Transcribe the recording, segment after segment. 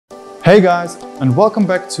Hey guys, and welcome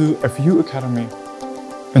back to FU Academy.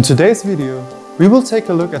 In today's video, we will take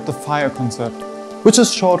a look at the FIRE concept, which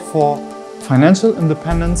is short for Financial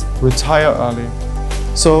Independence, Retire Early.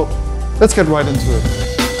 So let's get right into it.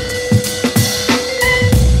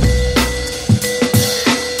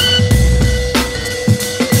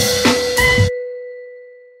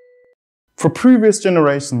 For previous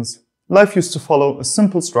generations, life used to follow a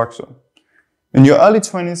simple structure. In your early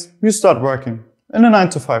 20s, you start working in a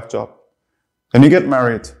 9-to-5 job. Then you get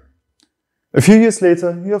married. A few years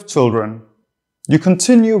later, you have children. You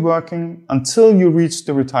continue working until you reach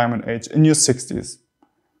the retirement age in your 60s.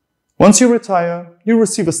 Once you retire, you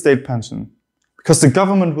receive a state pension because the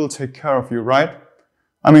government will take care of you, right?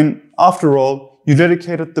 I mean, after all, you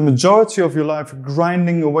dedicated the majority of your life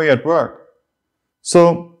grinding away at work.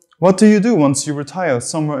 So what do you do once you retire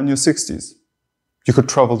somewhere in your 60s? You could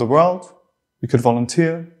travel the world. You could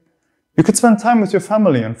volunteer. You could spend time with your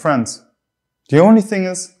family and friends. The only thing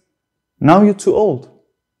is, now you're too old.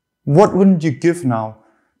 What wouldn't you give now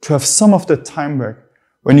to have some of that time back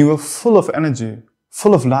when you were full of energy,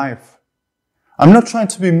 full of life? I'm not trying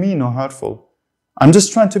to be mean or hurtful. I'm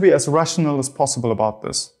just trying to be as rational as possible about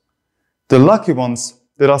this. The lucky ones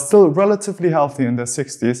that are still relatively healthy in their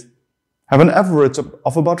 60s have an average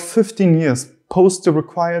of about 15 years post the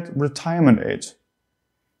required retirement age.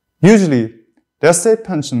 Usually, their state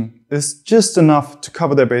pension is just enough to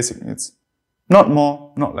cover their basic needs. Not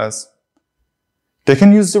more, not less. They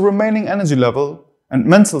can use the remaining energy level and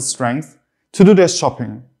mental strength to do their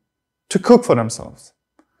shopping, to cook for themselves,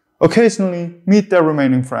 occasionally meet their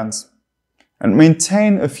remaining friends, and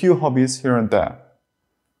maintain a few hobbies here and there.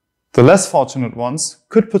 The less fortunate ones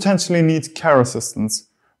could potentially need care assistance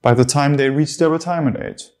by the time they reach their retirement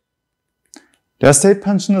age. Their state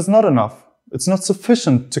pension is not enough. It's not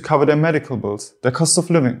sufficient to cover their medical bills, their cost of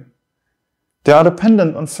living. They are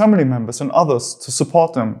dependent on family members and others to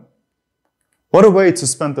support them. What a way to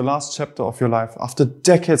spend the last chapter of your life after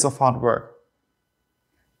decades of hard work.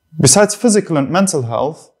 Besides physical and mental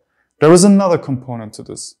health, there is another component to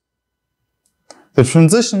this. The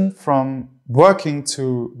transition from working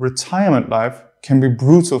to retirement life can be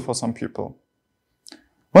brutal for some people.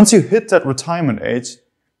 Once you hit that retirement age,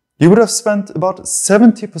 you would have spent about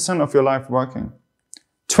 70% of your life working,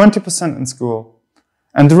 20% in school,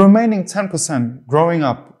 and the remaining 10% growing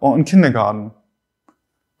up or in kindergarten.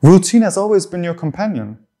 Routine has always been your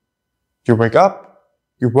companion. You wake up,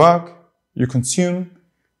 you work, you consume,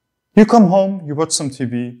 you come home, you watch some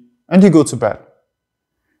TV, and you go to bed.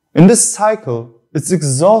 In this cycle, it's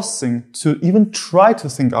exhausting to even try to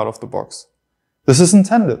think out of the box. This is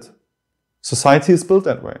intended. Society is built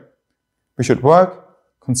that way. We should work,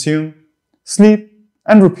 consume, sleep,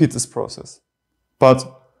 and repeat this process. But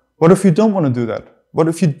what if you don't want to do that? What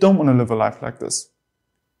if you don't want to live a life like this?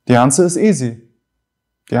 The answer is easy.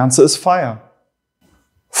 The answer is FIRE.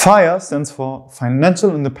 FIRE stands for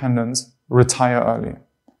Financial Independence, Retire Early.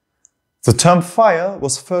 The term FIRE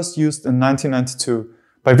was first used in 1992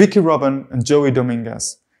 by Vicky Robin and Joey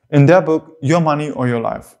Dominguez in their book, Your Money or Your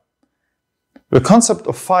Life. The concept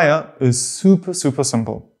of FIRE is super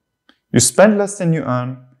simple. You spend less than you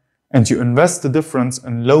earn, and you invest the difference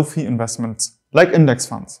in low-fee investments like index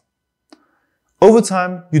funds. Over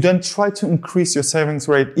time, you then try to increase your savings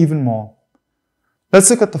rate even more. Let's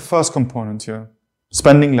look at the first component here,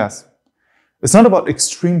 spending less. It's not about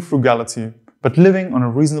extreme frugality, but living on a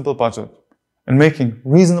reasonable budget and making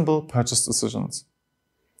reasonable purchase decisions.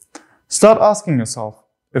 Start asking yourself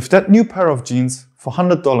if that new pair of jeans for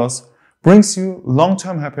 $100 brings you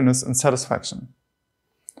long-term happiness and satisfaction.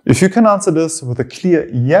 If you can answer this with a clear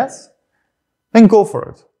yes, then go for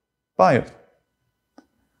it. Buy it.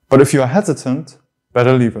 But if you are hesitant,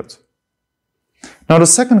 better leave it. Now the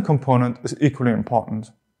second component is equally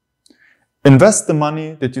important. Invest the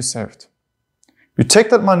money that you saved. You take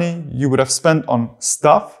that money you would have spent on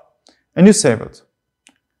stuff and you save it.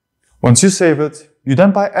 Once you save it, you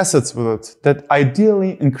then buy assets with it that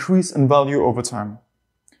ideally increase in value over time.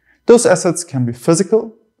 Those assets can be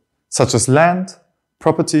physical, such as land,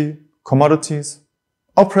 property, commodities,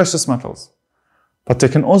 or precious metals. But they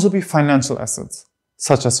can also be financial assets,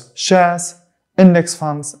 such as shares, index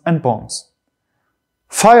funds, and bonds.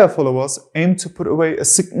 FIRE followers aim to put away a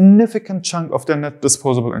significant chunk of their net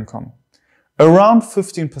disposable income, around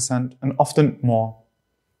 15% and often more.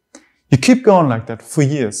 You keep going like that for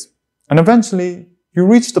years, and eventually you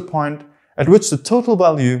reach the point at which the total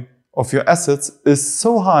value of your assets is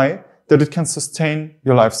so high that it can sustain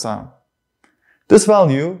your lifestyle. This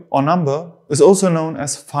value or number is also known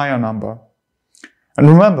as FIRE number. And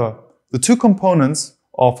remember, the two components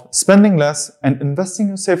of spending less and investing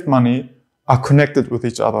your saved money are connected with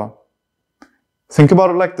each other. Think about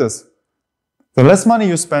it like this. The less money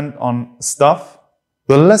you spend on stuff,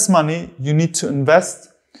 the less money you need to invest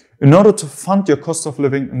in order to fund your cost of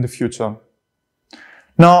living in the future.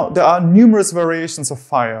 Now, there are numerous variations of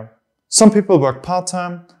FIRE. Some people work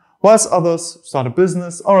part-time, whilst others start a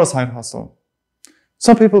business or a side hustle.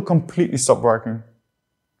 Some people completely stop working.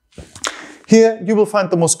 Here, you will find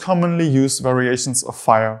the most commonly used variations of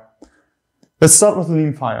FIRE. Let's start with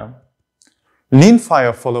lean FIRE. Lean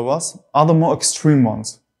FIRE followers are the more extreme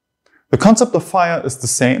ones. The concept of FIRE is the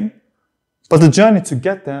same, but the journey to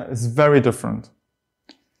get there is very different.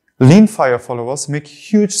 Lean FIRE followers make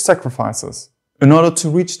huge sacrifices in order to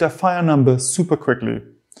reach their FIRE number super quickly.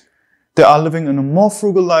 They are living in a more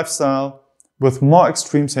frugal lifestyle with more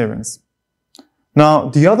extreme savings. Now,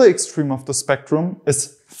 the other extreme of the spectrum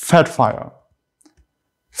is fat FIRE.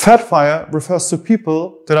 Fat FIRE refers to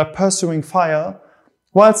people that are pursuing FIRE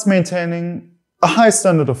whilst maintaining a high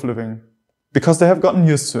standard of living because they have gotten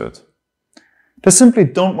used to it. They simply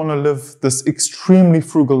don't want to live this extremely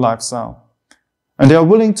frugal lifestyle, and they are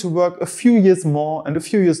willing to work a few years more and a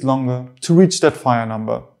few years longer to reach that FIRE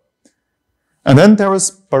number. And then there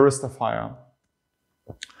is barista FIRE,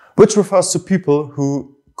 which refers to people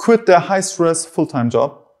who quit their high-stress full-time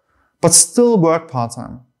job, but still work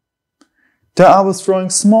part-time. They are withdrawing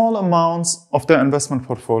small amounts of their investment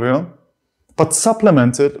portfolio, but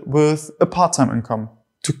supplement it with a part-time income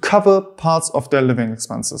to cover parts of their living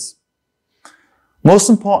expenses. Most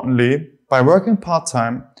importantly, by working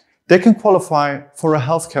part-time, they can qualify for a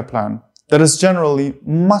healthcare plan that is generally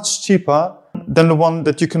much cheaper than the one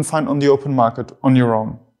that you can find on the open market on your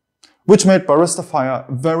own, which made barista FIRE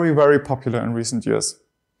very, very popular in recent years.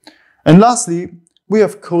 And lastly, we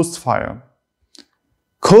have coast FIRE.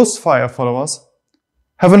 Coast FIRE followers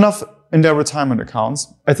have enough in their retirement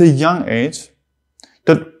accounts at a young age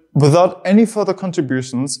that without any further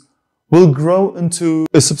contributions will grow into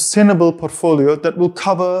a sustainable portfolio that will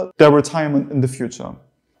cover their retirement in the future.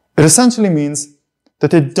 It essentially means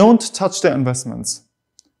that they don't touch their investments.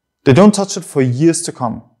 They don't touch it for years to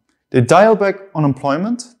come. They dial back on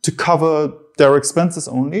employment to cover their expenses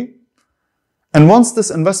only. And once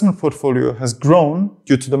this investment portfolio has grown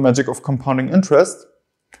due to the magic of compounding interest,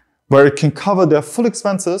 where it can cover their full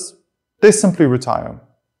expenses, they simply retire.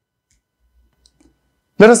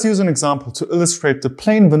 Let us use an example to illustrate the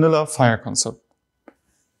plain vanilla FIRE concept.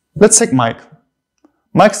 Let's take Mike.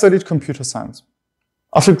 Mike studied computer science.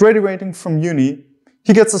 After graduating from uni,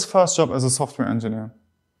 he gets his first job as a software engineer.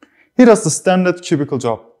 He does the standard cubicle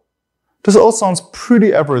job. This all sounds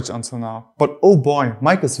pretty average until now, but oh boy,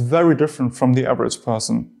 Mike is very different from the average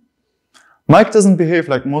person. Mike doesn't behave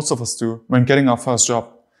like most of us do when getting our first job.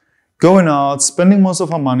 Going out, spending most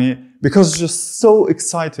of our money because it's just so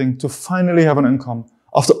exciting to finally have an income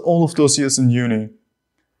after all of those years in uni.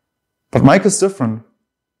 But Mike is different.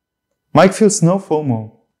 Mike feels no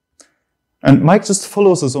FOMO. And Mike just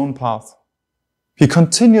follows his own path. He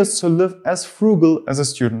continues to live as frugal as a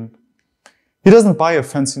student. He doesn't buy a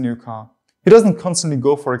fancy new car. He doesn't constantly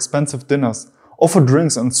go for expensive dinners or for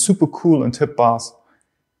drinks and super cool and hip bars.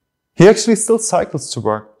 He actually still cycles to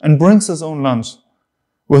work and brings his own lunch.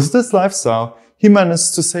 With this lifestyle, he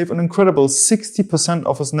managed to save an incredible 60%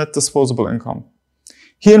 of his net disposable income.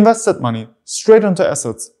 He invests that money straight into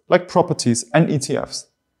assets like properties and ETFs.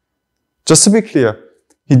 Just to be clear,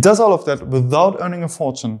 he does all of that without earning a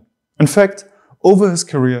fortune. In fact, over his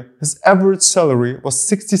career, his average salary was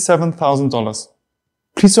 $67,000.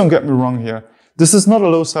 Please don't get me wrong here. This is not a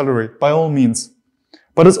low salary, by all means.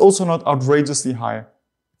 But it's also not outrageously high.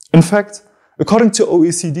 In fact, according to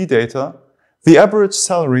OECD data, the average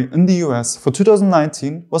salary in the US for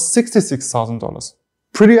 2019 was $66,000.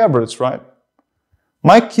 Pretty average, right?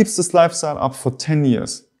 Mike keeps this lifestyle up for 10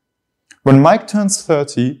 years. When Mike turns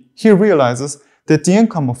 30, he realizes that the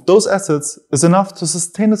income of those assets is enough to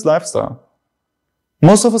sustain his lifestyle.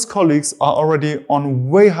 Most of his colleagues are already on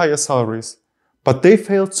way higher salaries, but they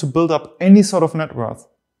failed to build up any sort of net worth.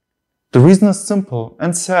 The reason is simple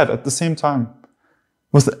and sad at the same time.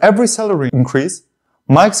 With every salary increase,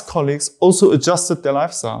 Mike's colleagues also adjusted their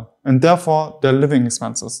lifestyle and therefore their living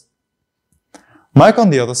expenses. Mike, on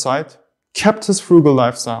the other side, kept his frugal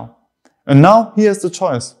lifestyle. And now he has the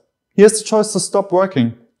choice. He has the choice to stop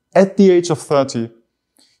working at the age of 30.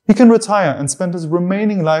 He can retire and spend his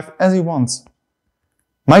remaining life as he wants.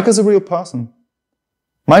 Mike is a real person.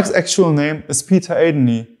 Mike's actual name is Peter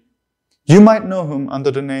Adeney. You might know him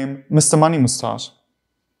under the name Mr. Money Mustache.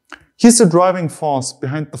 He's the driving force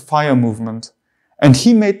behind the FIRE movement, and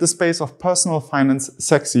he made the space of personal finance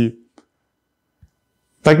sexy.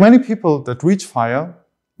 Like many people that reach FIRE,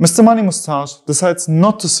 Mr. Money Mustache decides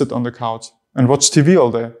not to sit on the couch and watch TV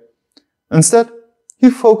all day. Instead, he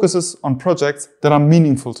focuses on projects that are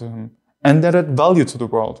meaningful to him and that add value to the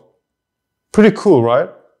world. Pretty cool, right?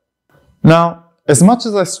 Now, as much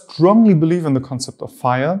as I strongly believe in the concept of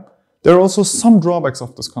FIRE, there are also some drawbacks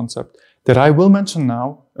of this concept that I will mention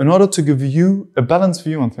now in order to give you a balanced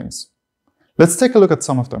view on things. Let's take a look at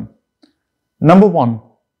some of them. Number 1,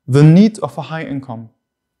 the need of a high income.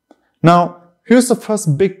 Now, here's the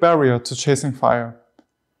first big barrier to chasing FIRE.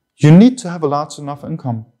 You need to have a large enough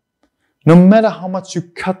income. No matter how much you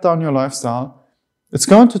cut down your lifestyle, it's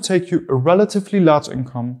going to take you a relatively large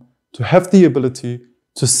income to have the ability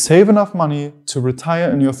to save enough money to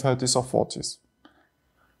retire in your 30s or 40s.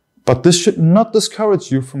 But this should not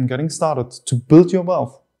discourage you from getting started to build your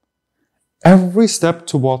wealth. Every step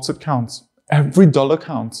towards it counts. Every dollar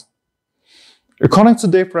counts. According to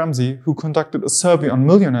Dave Ramsey, who conducted a survey on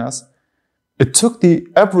millionaires, it took the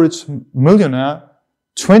average millionaire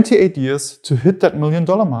 28 years to hit that $1 million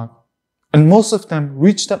mark. And most of them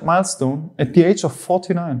reached that milestone at the age of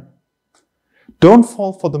 49. Don't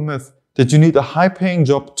fall for the myth that you need a high-paying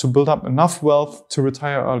job to build up enough wealth to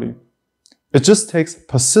retire early. It just takes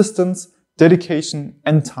persistence, dedication,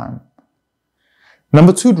 and time.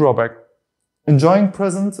 Number 2 drawback: enjoying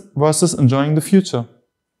present versus enjoying the future.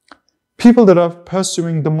 People that are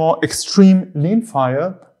pursuing the more extreme lean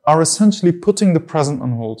FIRE are essentially putting the present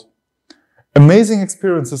on hold. Amazing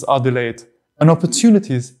experiences are delayed, and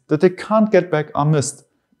opportunities that they can't get back are missed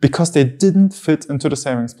because they didn't fit into the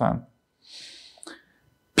savings plan.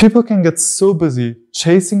 People can get so busy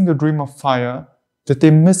chasing the dream of FIRE that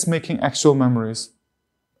they miss making actual memories.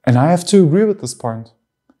 And I have to agree with this point.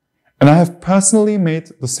 And I have personally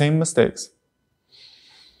made the same mistakes.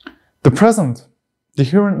 The present, the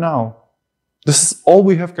here and now, this is all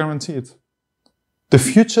we have guaranteed. The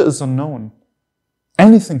future is unknown.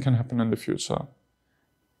 Anything can happen in the future.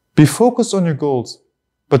 Be focused on your goals,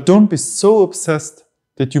 but don't be so obsessed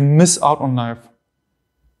that you miss out on life.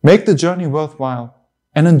 Make the journey worthwhile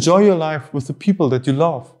and enjoy your life with the people that you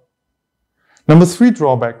love. Number 3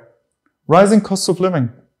 drawback: rising costs of living.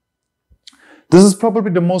 This is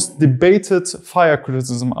probably the most debated FIRE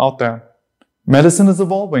criticism out there. Medicine is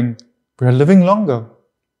evolving. We are living longer.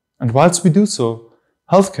 And whilst we do so,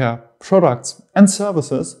 healthcare, products and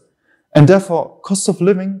services, and therefore cost of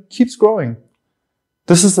living, keeps growing.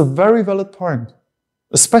 This is a very valid point.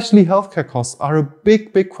 Especially healthcare costs are a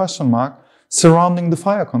big question mark surrounding the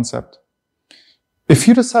FIRE concept. If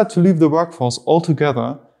you decide to leave the workforce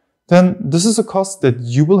altogether, then this is a cost that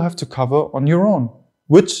you will have to cover on your own,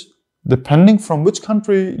 which, depending from which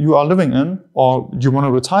country you are living in or you want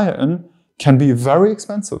to retire in, can be very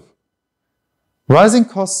expensive. Rising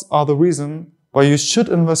costs are the reason why you should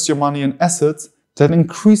invest your money in assets that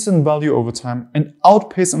increase in value over time and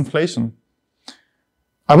outpace inflation.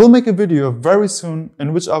 I will make a video very soon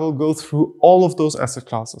in which I will go through all of those asset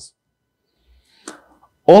classes.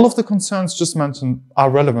 All of the concerns just mentioned are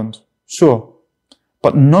relevant, sure,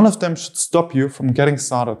 but none of them should stop you from getting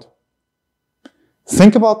started.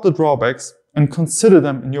 Think about the drawbacks and consider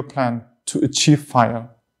them in your plan to achieve FIRE.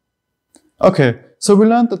 Okay, so we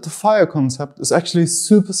learned that the FIRE concept is actually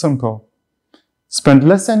super simple. Spend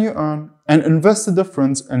less than you earn and invest the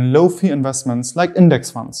difference in low-fee investments like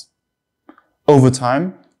index funds. Over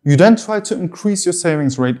time, you then try to increase your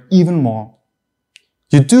savings rate even more.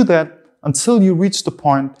 You do that until you reach the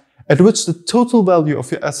point at which the total value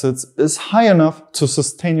of your assets is high enough to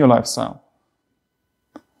sustain your lifestyle.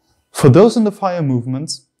 For those in the FIRE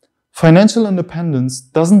movements, financial independence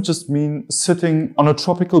doesn't just mean sitting on a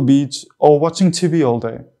tropical beach or watching TV all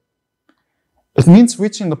day. It means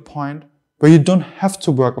reaching the point where you don't have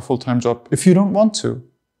to work a full-time job if you don't want to.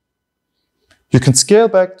 You can scale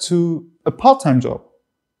back to a part-time job,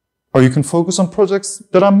 or you can focus on projects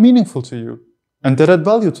that are meaningful to you and that add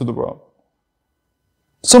value to the world.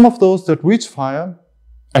 Some of those that reach FIRE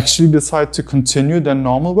actually decide to continue their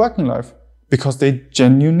normal working life because they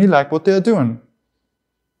genuinely like what they are doing.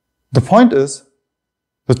 The point is,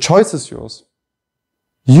 the choice is yours.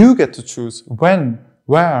 You get to choose when,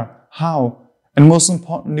 where, how, and most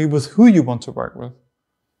importantly, with who you want to work with.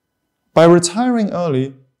 By retiring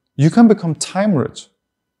early, you can become time rich.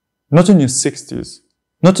 Not in your 60s,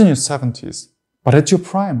 not in your 70s, but at your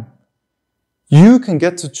prime. You can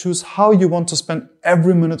get to choose how you want to spend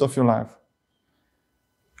every minute of your life.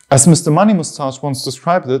 As Mr. Money Mustache once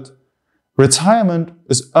described it, retirement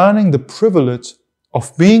is earning the privilege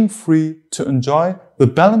of being free to enjoy the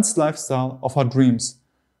balanced lifestyle of our dreams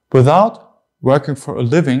without working for a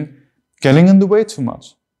living getting in the way too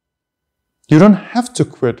much. You don't have to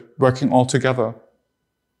quit working altogether.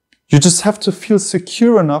 You just have to feel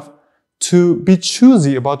secure enough to be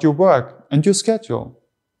choosy about your work and your schedule.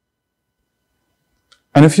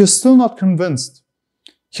 And if you're still not convinced,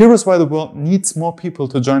 here is why the world needs more people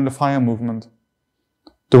to join the FIRE movement.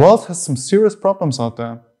 The world has some serious problems out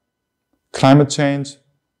there. Climate change,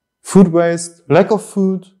 food waste, lack of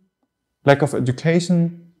food, lack of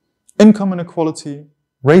education, income inequality,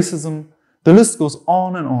 racism, the list goes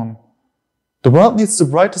on and on. The world needs the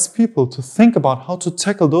brightest people to think about how to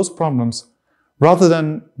tackle those problems, rather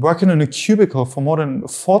than working in a cubicle for more than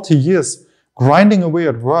 40 years, grinding away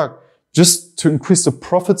at work just to increase the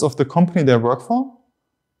profits of the company they work for?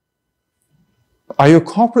 Are your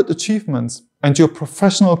corporate achievements and your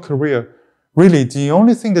professional career really the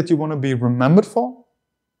only thing that you want to be remembered for?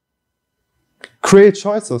 Create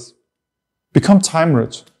choices. Become time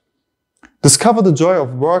rich. Discover the joy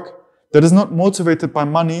of work that is not motivated by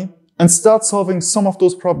money and start solving some of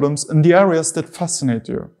those problems in the areas that fascinate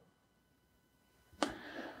you.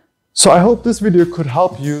 So I hope this video could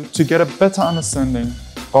help you to get a better understanding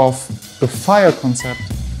of the FIRE concept,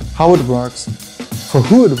 how it works, for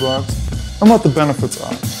who it works, and what the benefits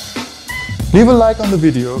are. Leave a like on the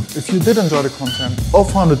video if you did enjoy the content or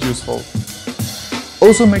found it useful.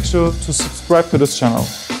 Also make sure to subscribe to this channel.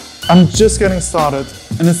 I'm just getting started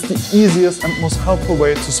and it's the easiest and most helpful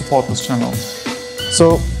way to support this channel.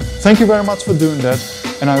 So thank you very much for doing that,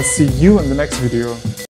 and I'll see you in the next video.